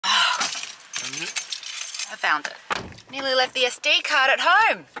I found it. Nearly left the SD card at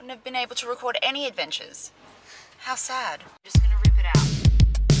home. Wouldn't have been able to record any adventures. How sad. I'm just gonna rip it out.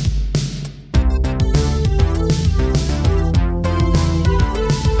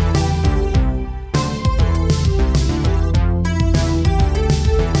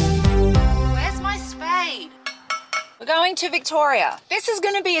 Where's my spade? We're going to Victoria. This is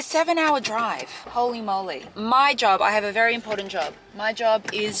gonna be a 7-hour drive. Holy moly. My job, I have a very important job. My job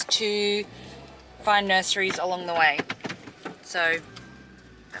is to find nurseries along the way. So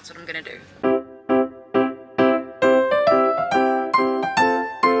that's what I'm gonna do.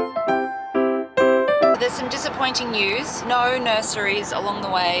 There's some disappointing news. No nurseries along the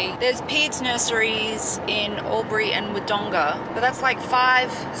way. There's Peards nurseries in Albury and Wodonga, but that's like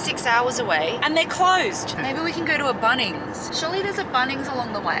 5-6 hours away and they're closed. Maybe we can go to a Bunnings. Surely there's a Bunnings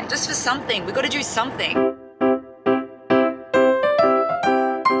along the way. Just for something. We've got to do something.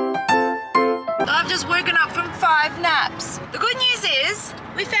 I've just woken up from 5 naps. The good news is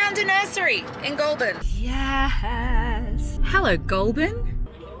we found a nursery in Goulburn. Yes. Hello, Goulburn.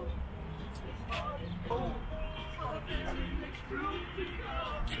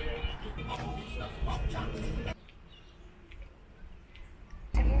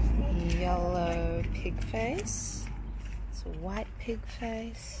 Yellow pig face. It's a white pig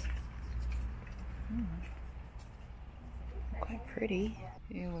face. Quite pretty.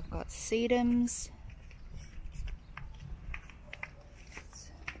 Here we've got sedums.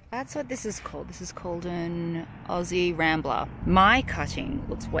 That's what this is called. This is called an Aussie Rambler. My cutting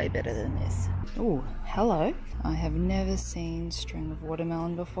looks way better than this. Oh, hello. I have never seen string of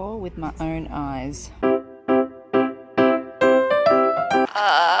watermelon before with my own eyes.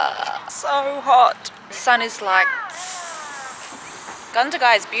 So hot. The sun is like...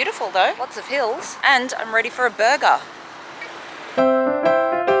 Gundagai is beautiful though. Lots of hills. And I'm ready for a burger.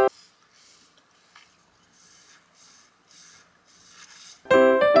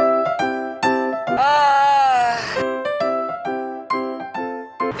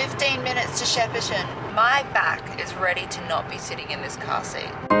 15 minutes to Shepparton. My back is ready to not be sitting in this car seat.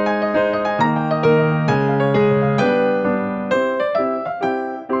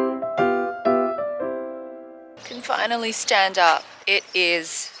 Can finally stand up. It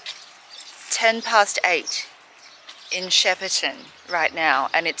is 8:10 in Shepparton right now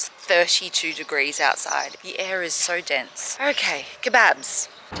and it's 32 degrees outside. The air is so dense. Okay, kebabs.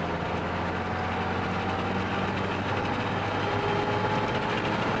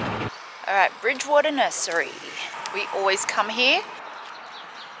 Alright, Bridgewater Nursery. We always come here.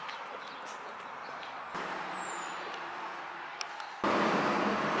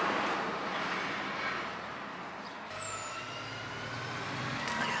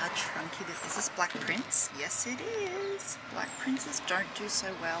 Look how trunky this is. Is this Black Prince? Yes it is. Black Princes don't do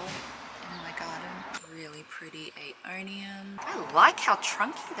so well in my garden. Really pretty Aeonium. I like how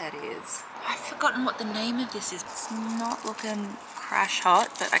trunky that is. I've forgotten what the name of this is. It's not looking crash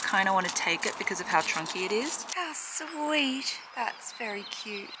hot, but I kind of want to take it because of how trunky it is. How sweet. That's very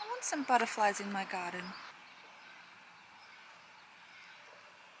cute. I want some butterflies in my garden.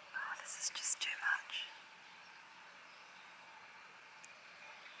 Oh, this is just too much.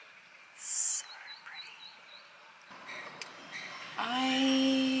 So pretty.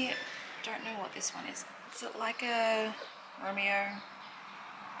 I don't know what this one is. Is it like a Romeo?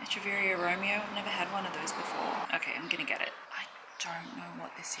 Echeveria Romeo? I've never had one of those before. Okay, I'm gonna get it. I don't know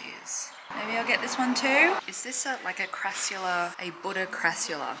what this is. Maybe I'll get this one too. Is this like a crassula, a Buddha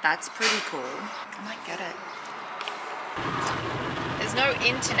crassula? That's pretty cool. I might get it. There's no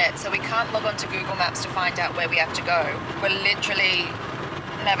internet, so we can't log on to Google Maps to find out where we have to go. We're literally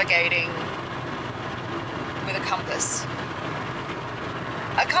navigating with a compass.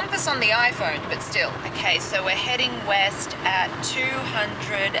 A compass on the iPhone, but still. Okay, so we're heading west at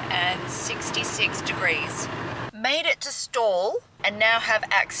 266 degrees. Made it to stall and now have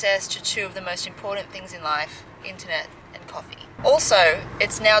access to 2 of the most important things in life, internet and coffee. Also,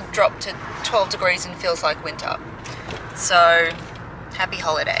 it's now dropped to 12 degrees and feels like winter. So, happy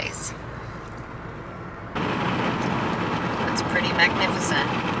holidays. That's pretty magnificent.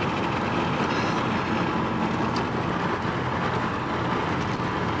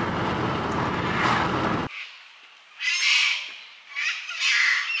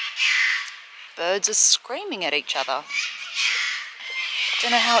 Birds are screaming at each other.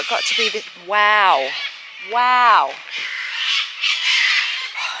 Don't know how it got to be this. Wow. Wow.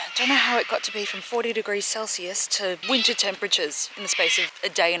 Don't know how it got to be from 40 degrees Celsius to winter temperatures in the space of a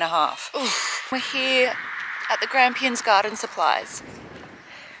day and a half. Oof. We're here at the Grampians garden supplies.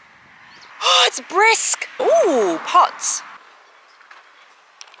 Oh, it's brisk. Ooh, pots.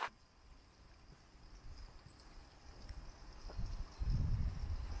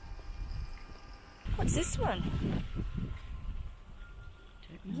 What's this one?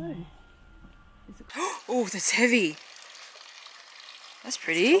 Don't know. Oh, that's heavy. That's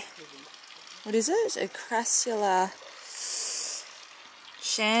pretty. What is it? A crassula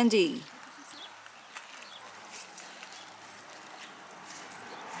shandy.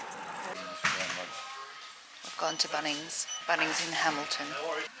 I've gone to Bunnings. Bunnings in Hamilton.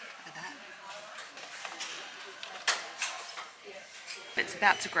 Look at that. It's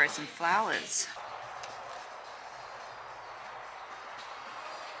about to grow some flowers.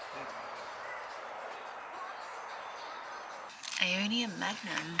 Aeonium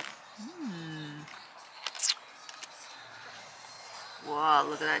magnum. Wow,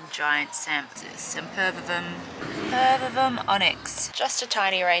 look at that giant Sempervivum onyx. Just a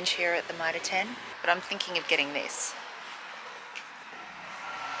tiny range here at the Mitre 10, but I'm thinking of getting this.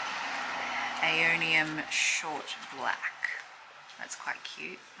 Aeonium short black. That's quite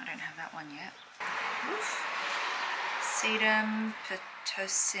cute. I don't have that one yet. Oof. Sedum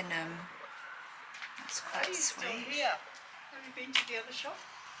petosinum. That's quite sweet. Still here. Have you been to the other shop?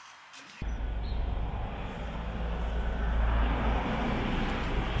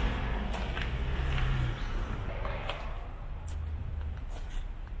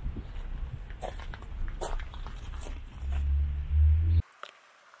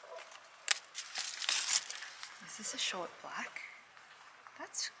 Is this a short black?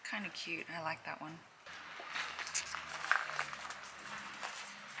 That's kind of cute. I like that one.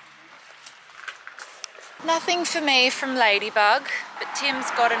 Nothing for me from Ladybug, but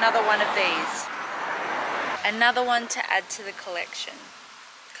Tim's got another one of these. Another one to add to the collection,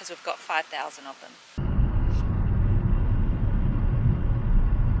 because we've got 5,000 of them.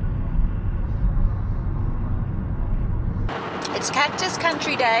 It's Cactus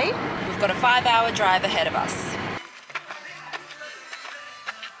Country Day. We've got a 5-hour drive ahead of us.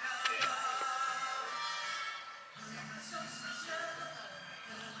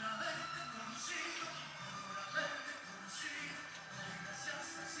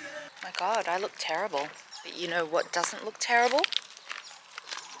 My God, I look terrible. But you know what doesn't look terrible?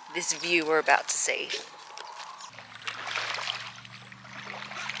 This view we're about to see.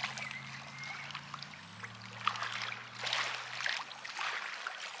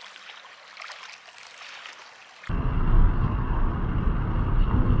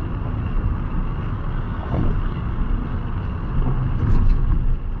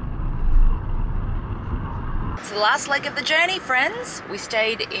 The last leg of the journey, friends. We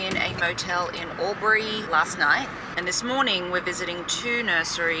stayed in a motel in Albury last night, and this morning we're visiting 2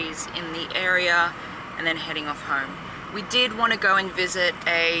 nurseries in the area and then heading off home. We did want to go and visit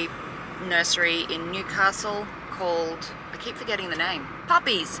a nursery in Newcastle called, I keep forgetting the name,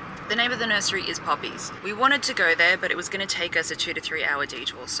 Poppies. The name of the nursery is Poppies. We wanted to go there, but it was going to take us a 2 to 3 hour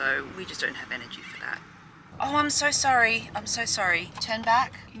detour, so we just don't have energy for that. Oh, I'm so sorry. I'm so sorry. Turn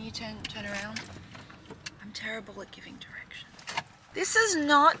back. Can you turn around? Terrible at giving directions. This is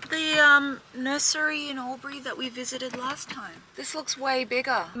not the nursery in Albury that we visited last time. This looks way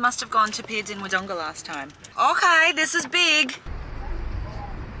bigger. We must have gone to Peards Wodonga last time. Okay, this is big.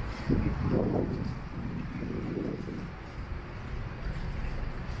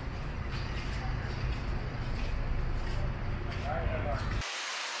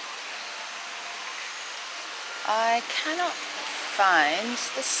 I cannot find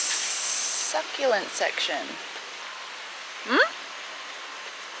the succulent section.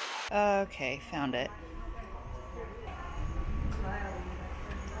 Okay, found it.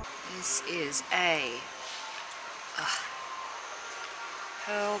 This is a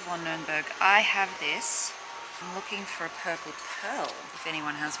Pearl von Nürnberg. I have this. I'm looking for a purple pearl, if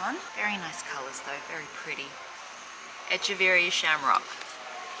anyone has one. Very nice colours though, very pretty. Echeveria shamrock.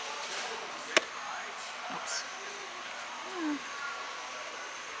 Oops.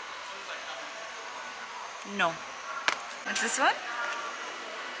 No. What's this one?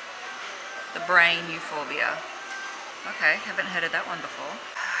 The brain euphorbia. Okay, haven't heard of that one before.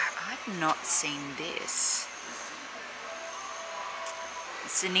 I've not seen this. The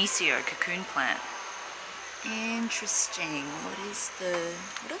Senecio cocoon plant. Interesting. What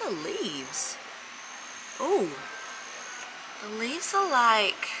are the leaves? Oh, the leaves are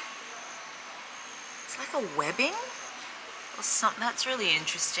like, it's like a webbing or something. That's really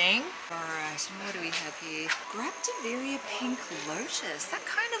interesting. Alright, what do we have here? Graptiveria pink lotus. That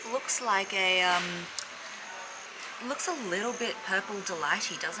kind of looks like a, looks a little bit purple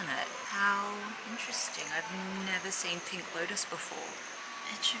delighty, doesn't it? How interesting. I've never seen pink lotus before.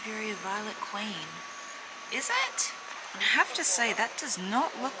 Echeveria violet queen. Is it? I have to say, that does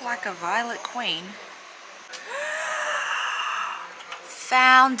not look like a violet queen.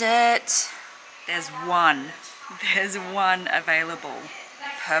 Found it. There's one. There's one available.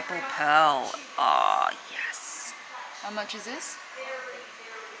 Purple pearl. Oh, yes. How much is this?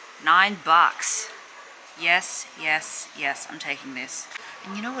 $9. Yes, yes, yes, I'm taking this.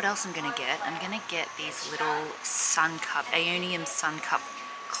 And you know what else I'm gonna get? I'm gonna get these little sun cup, Aeonium sun cup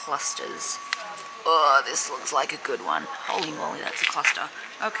clusters. Oh, this looks like a good one. Holy moly, that's a cluster.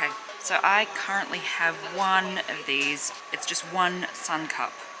 Okay, so I currently have one of these. It's just one sun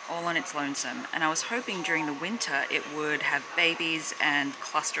cup, all on its lonesome. And I was hoping during the winter it would have babies and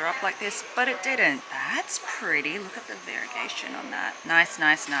cluster up like this, but it didn't. That's pretty. Look at the variegation on that. Nice,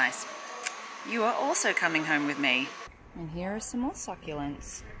 nice, nice. You are also coming home with me. And here are some more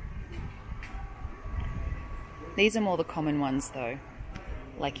succulents. These are more the common ones though,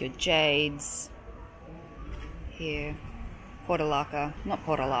 like your jades. Here, portulaca, not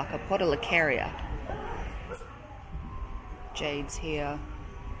portulaca, portulacaria. Jades here.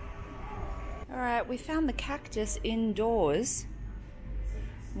 Alright, we found the cactus indoors.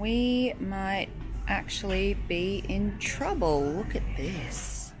 We might actually be in trouble. Look at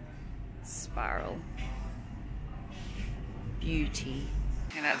this. Spiral. Beauty.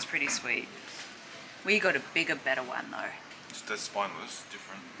 Yeah, that's pretty sweet. We got a bigger, better one though. That's spineless,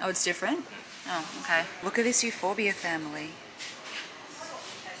 different. Oh, it's different? Oh, okay. Look at this euphorbia family.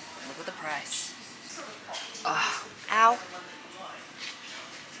 Look at the price. Oh, ow.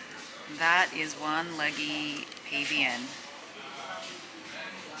 That is one leggy PVN.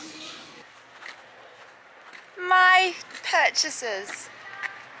 My purchases.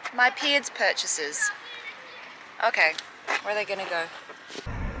 My Peards purchases. Okay, where are they gonna go?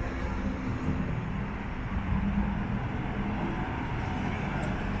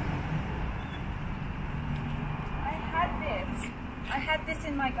 I had this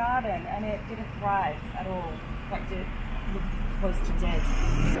in my garden and it didn't thrive at all. In fact, it looked close to dead.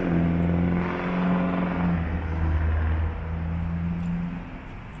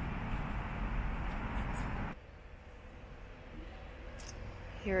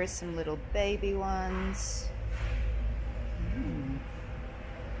 Here are some little baby ones.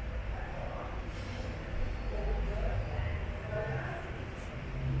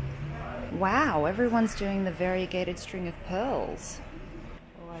 Wow, everyone's doing the variegated string of pearls.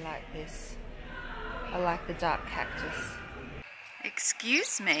 Oh, I like this. I like the dark cactus.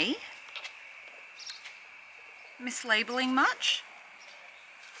 Excuse me? Mislabeling much?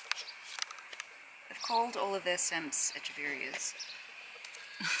 They've called all of their Semps Echeverias.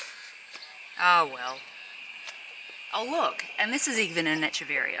 Oh well. Oh look, and this is even an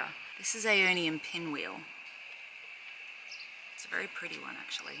Echeveria. This is Aeonium pinwheel. It's a very pretty one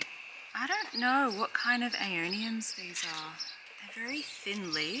actually. I don't know what kind of Aeoniums these are. They're very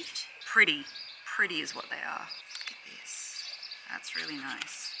thin-leaved. Pretty. Pretty is what they are. Look at this. That's really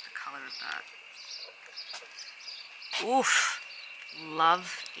nice, the colour of that. Oof.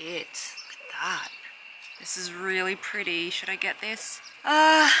 Love it. Look at that. This is really pretty. Should I get this?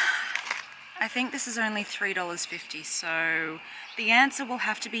 I think this is only $3.50, so the answer will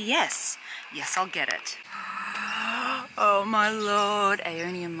have to be yes. Yes, I'll get it. Oh my lord,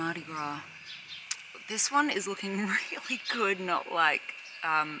 Aeonium Mardi Gras. This one is looking really good, not like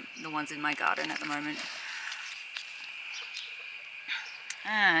the ones in my garden at the moment.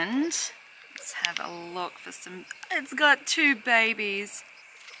 And let's have a look for some, it's got 2 babies.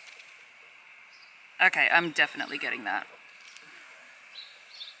 Okay, I'm definitely getting that.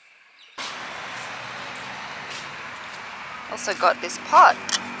 Also got this pot.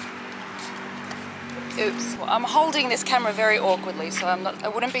 Oops. Well, I'm holding this camera very awkwardly, so I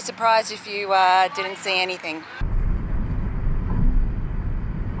wouldn't be surprised if you didn't see anything.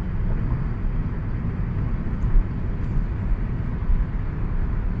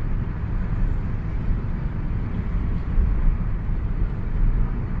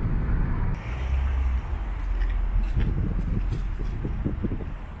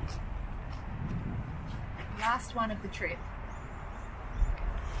 Last one of the trip.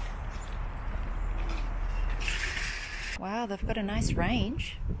 Wow, they've got a nice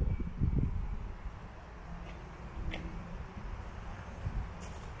range.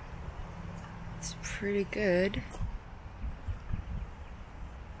 It's pretty good.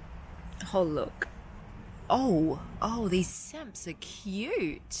 Oh, look. Oh, these Semps are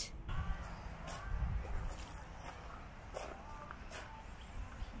cute.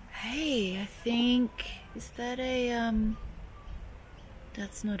 Hey, I think, is that a,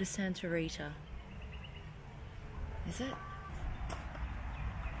 that's not a Santa Rita. Is it?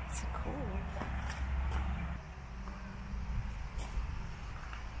 It's cool.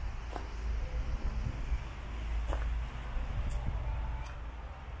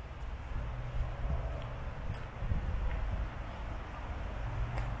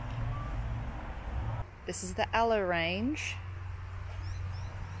 This is the aloe range.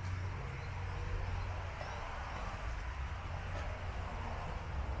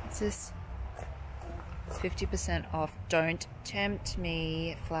 What's this? 50% off. Don't tempt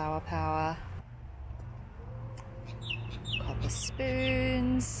me. Flower power. Copper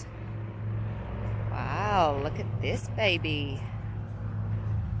spoons. Wow, look at this baby.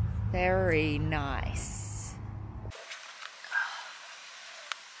 Very nice.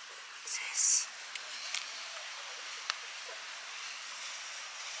 What's this?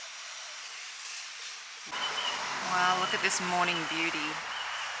 Wow, look at this morning beauty.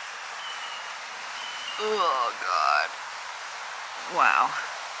 Oh God. Wow.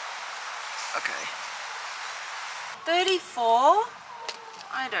 Okay. 34?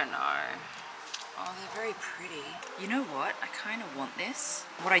 I don't know. Oh, they're very pretty. You know what? I kind of want this.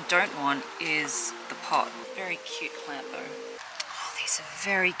 What I don't want is the pot. Very cute plant though. Oh, these are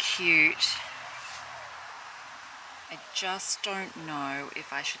very cute. I just don't know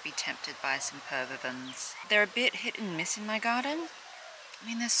if I should be tempted by some pervivans. They're a bit hit and miss in my garden. I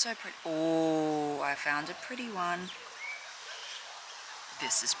mean, they're so pretty. Oh, I found a pretty one.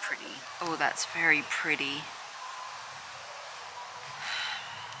 This is pretty. Oh, that's very pretty.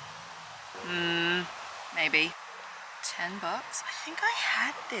 Maybe. $10. I think I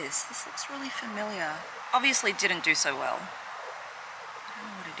had this. This looks really familiar. Obviously didn't do so well. I don't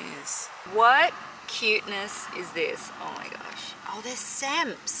know what it is. What cuteness is this? Oh my gosh. Oh, they're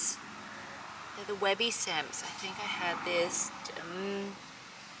Semps. They're the webby Semps. I think I had this.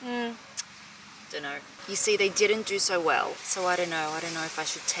 Don't know. You see, they didn't do so well. So I don't know. I don't know if I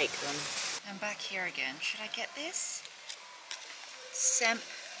should take them. I'm back here again. Should I get this?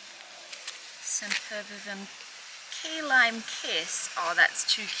 Sempervivum Key Lime Kiss. Oh, that's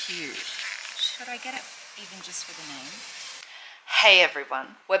too cute. Should I get it even just for the name? Hey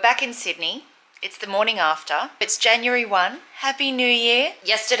everyone, we're back in Sydney. It's the morning after. It's January 1. Happy New Year.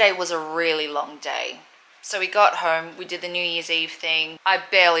 Yesterday was a really long day. So we got home, we did the New Year's Eve thing. I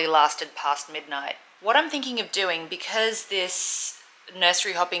barely lasted past midnight. What I'm thinking of doing, because this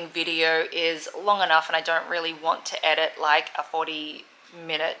nursery hopping video is long enough and I don't really want to edit like a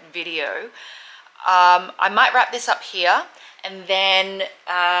 40-minute video, I might wrap this up here and then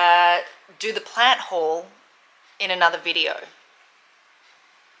do the plant haul in another video.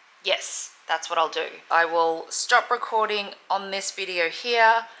 Yes, that's what I'll do. I will stop recording on this video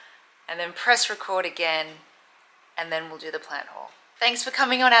here and then press record again, and then we'll do the plant haul. Thanks for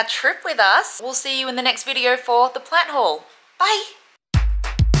coming on our trip with us. We'll see you in the next video for the plant haul. Bye!